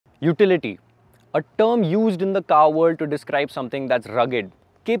Utility, a term used in the car world to describe something that's rugged,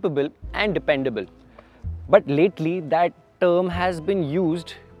 capable, and dependable. But lately, that term has been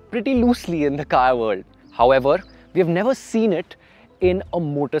used pretty loosely in the car world. However, we have never seen it in a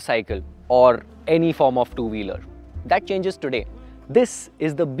motorcycle or any form of two-wheeler. That changes today. This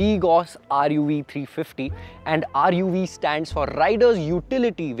is the BGAUSS RUV350, and RUV stands for Rider's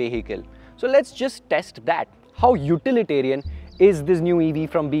Utility Vehicle. So let's just test that. How utilitarian is this new EV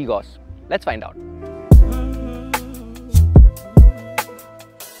from BGAUSS? Let's find out.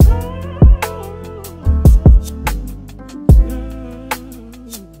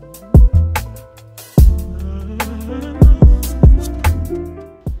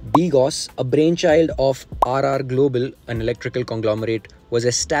 BGAUSS, a brainchild of RR Global, an electrical conglomerate, was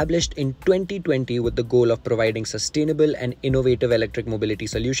established in 2020 with the goal of providing sustainable and innovative electric mobility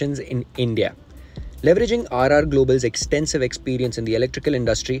solutions in India. Leveraging RR Global's extensive experience in the electrical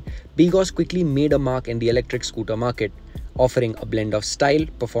industry, BGAUSS quickly made a mark in the electric scooter market, offering a blend of style,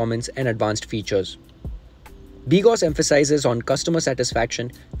 performance, and advanced features. BGAUSS emphasizes on customer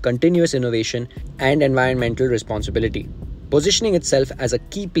satisfaction, continuous innovation, and environmental responsibility, positioning itself as a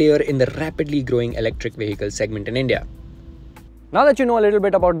key player in the rapidly growing electric vehicle segment in India. Now that you know a little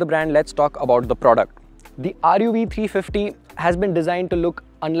bit about the brand, let's talk about the product. The RUV350 has been designed to look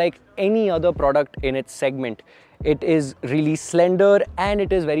unlike any other product in its segment. It is really slender and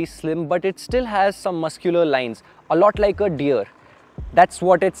it is very slim, but it still has some muscular lines, a lot like a deer. That's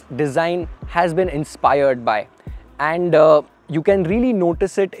what its design has been inspired by. And you can really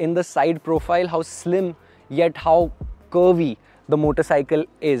notice it in the side profile, how slim yet how curvy the motorcycle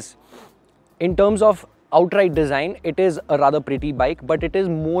is. In terms of outright design, it is a rather pretty bike, but it is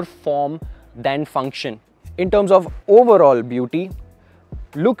more form than function. In terms of overall beauty,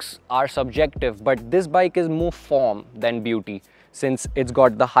 looks are subjective, but this bike is more form than beauty, since it's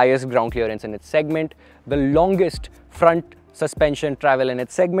got the highest ground clearance in its segment, the longest front suspension travel in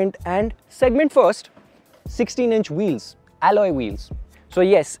its segment, and segment first, 16-inch wheels, alloy wheels. So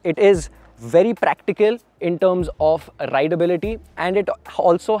yes, it is very practical in terms of rideability, and it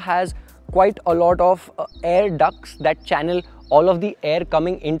also has quite a lot of air ducts that channel all of the air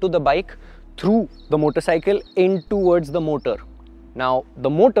coming into the bike through the motorcycle in towards the motor. Now, the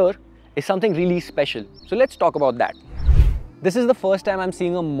motor is something really special, so let's talk about that. This is the first time I'm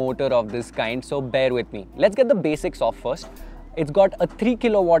seeing a motor of this kind, so bear with me. Let's get the basics off first. It's got a 3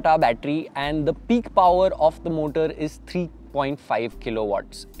 kWh battery, and the peak power of the motor is 3.5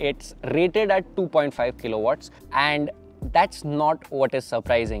 kilowatts. It's rated at 2.5 kilowatts, and that's not what is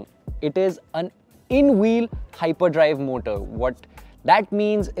surprising. It is an in-wheel hyperdrive motor. What that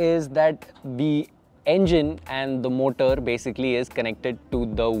means is that the engine and the motor basically is connected to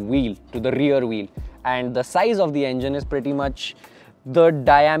the wheel, to the rear wheel, and the size of the engine is pretty much the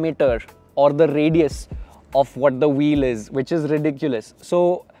diameter or the radius of what the wheel is, which is ridiculous.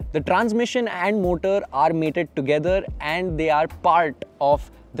 So the transmission and motor are mated together, and they are part of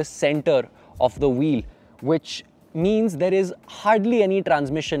the center of the wheel, which means there is hardly any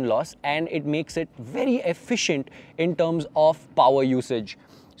transmission loss, and it makes it very efficient in terms of power usage.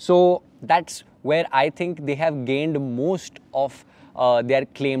 So that's where I think they have gained most of their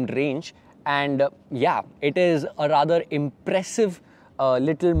claimed range. And yeah, it is a rather impressive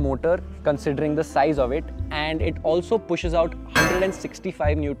little motor considering the size of it, and it also pushes out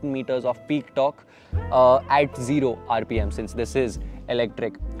 165 Newton meters of peak torque at 0 RPM, since this is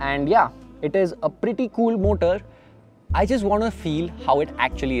electric. And yeah, it is a pretty cool motor. I just want to feel how it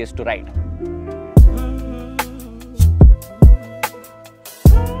actually is to ride.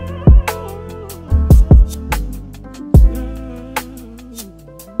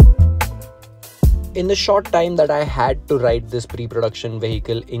 In the short time that I had to ride this pre-production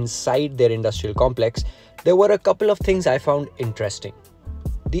vehicle inside their industrial complex, there were a couple of things I found interesting.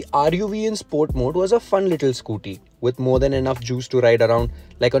 The RUV in sport mode was a fun little scooty with more than enough juice to ride around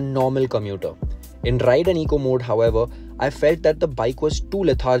like a normal commuter. In ride and eco mode, however, I felt that the bike was too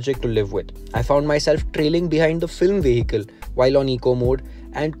lethargic to live with. I found myself trailing behind the film vehicle while on eco mode,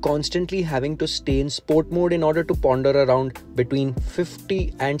 and constantly having to stay in sport mode in order to ponder around between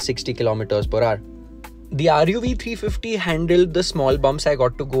 50 and 60 kilometers per hour. The RUV350 handled the small bumps I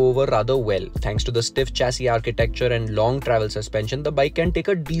got to go over rather well. Thanks to the stiff chassis architecture and long travel suspension, the bike can take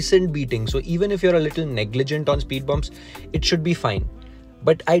a decent beating, so even if you're a little negligent on speed bumps, it should be fine.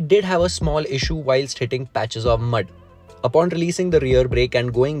 But I did have a small issue whilst hitting patches of mud. Upon releasing the rear brake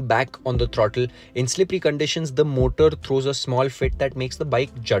and going back on the throttle, in slippery conditions, the motor throws a small fit that makes the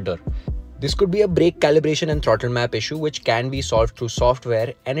bike judder. This could be a brake calibration and throttle map issue which can be solved through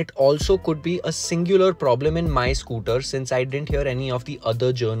software, and it also could be a singular problem in my scooter since I didn't hear any of the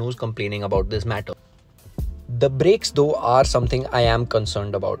other journos complaining about this matter. The brakes though are something I am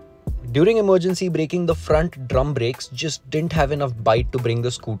concerned about. During emergency braking, the front drum brakes just didn't have enough bite to bring the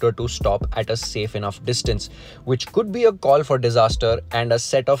scooter to stop at a safe enough distance, which could be a call for disaster, and a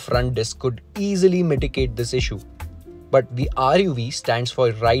set of front discs could easily mitigate this issue. But the RUV stands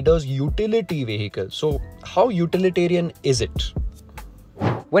for Rider's Utility Vehicle. So how utilitarian is it?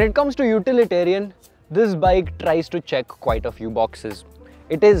 When it comes to utilitarian, this bike tries to check quite a few boxes.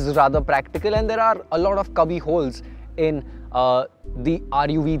 It is rather practical, and there are a lot of cubby holes in the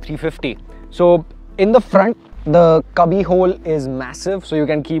RUV350. So in the front, the cubby hole is massive, so you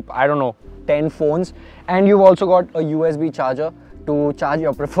can keep, I don't know, 10 phones, and you've also got a USB charger to charge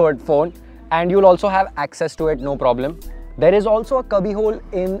your preferred phone, and you'll also have access to it, no problem. There is also a cubby hole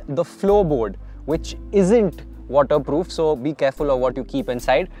in the floorboard which isn't waterproof, so be careful of what you keep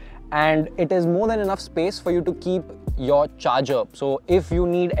inside, and it is more than enough space for you to keep your charger. So if you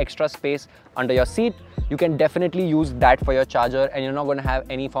need extra space under your seat, you can definitely use that for your charger, and you're not going to have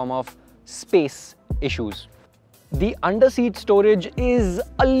any form of space issues. The underseat storage is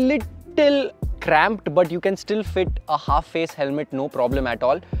a little cramped, but you can still fit a half-face helmet, no problem at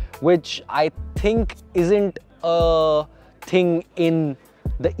all, which I think isn't a thing in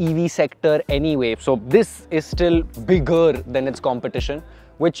the EV sector anyway. So this is still bigger than its competition,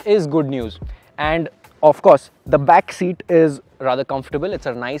 which is good news. And of course, the back seat is rather comfortable. It's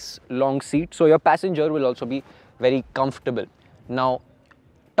a nice long seat, so your passenger will also be very comfortable. Now,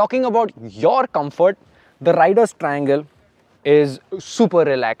 talking about your comfort, the rider's triangle is super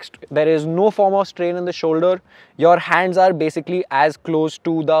relaxed. There is no form of strain in the shoulder. Your hands are basically as close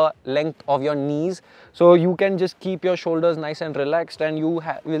to the length of your knees, so you can just keep your shoulders nice and relaxed, and you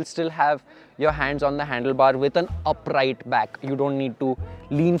will still have your hands on the handlebar with an upright back. You don't need to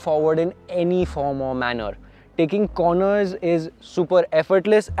lean forward in any form or manner. Taking corners is super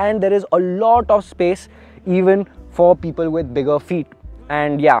effortless, and there is a lot of space even for people with bigger feet.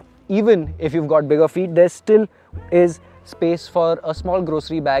 And yeah, even if you've got bigger feet, there still is space for a small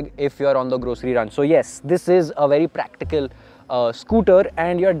grocery bag if you're on the grocery run. So yes, this is a very practical scooter,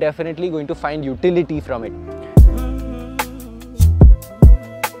 and you're definitely going to find utility from it.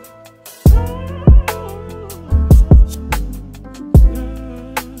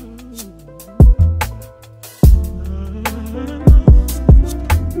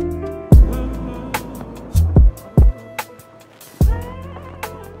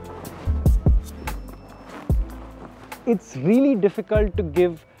 It's really difficult to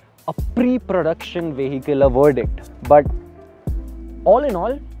give a pre-production vehicle a verdict, but all in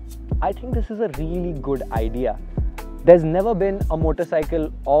all, I think this is a really good idea. There's never been a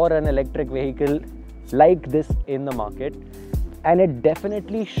motorcycle or an electric vehicle like this in the market, and it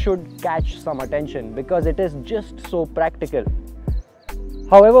definitely should catch some attention because it is just so practical.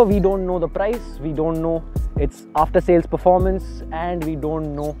 However, we don't know the price, we don't know its after-sales performance, and we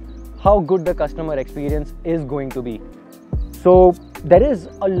don't know how good the customer experience is going to be. So there is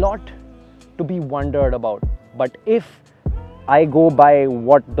a lot to be wondered about, but if I go by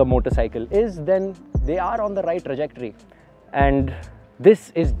what the motorcycle is, then they are on the right trajectory, and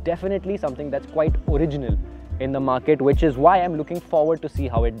this is definitely something that's quite original in the market, which is why I'm looking forward to see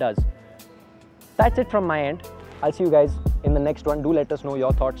how it does. That's it from my end. I'll see you guys in the next one. Do let us know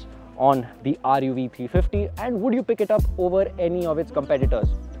your thoughts on the RUV350, and would you pick it up over any of its competitors?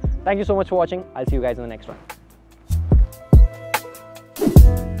 Thank you so much for watching. I'll see you guys in the next one.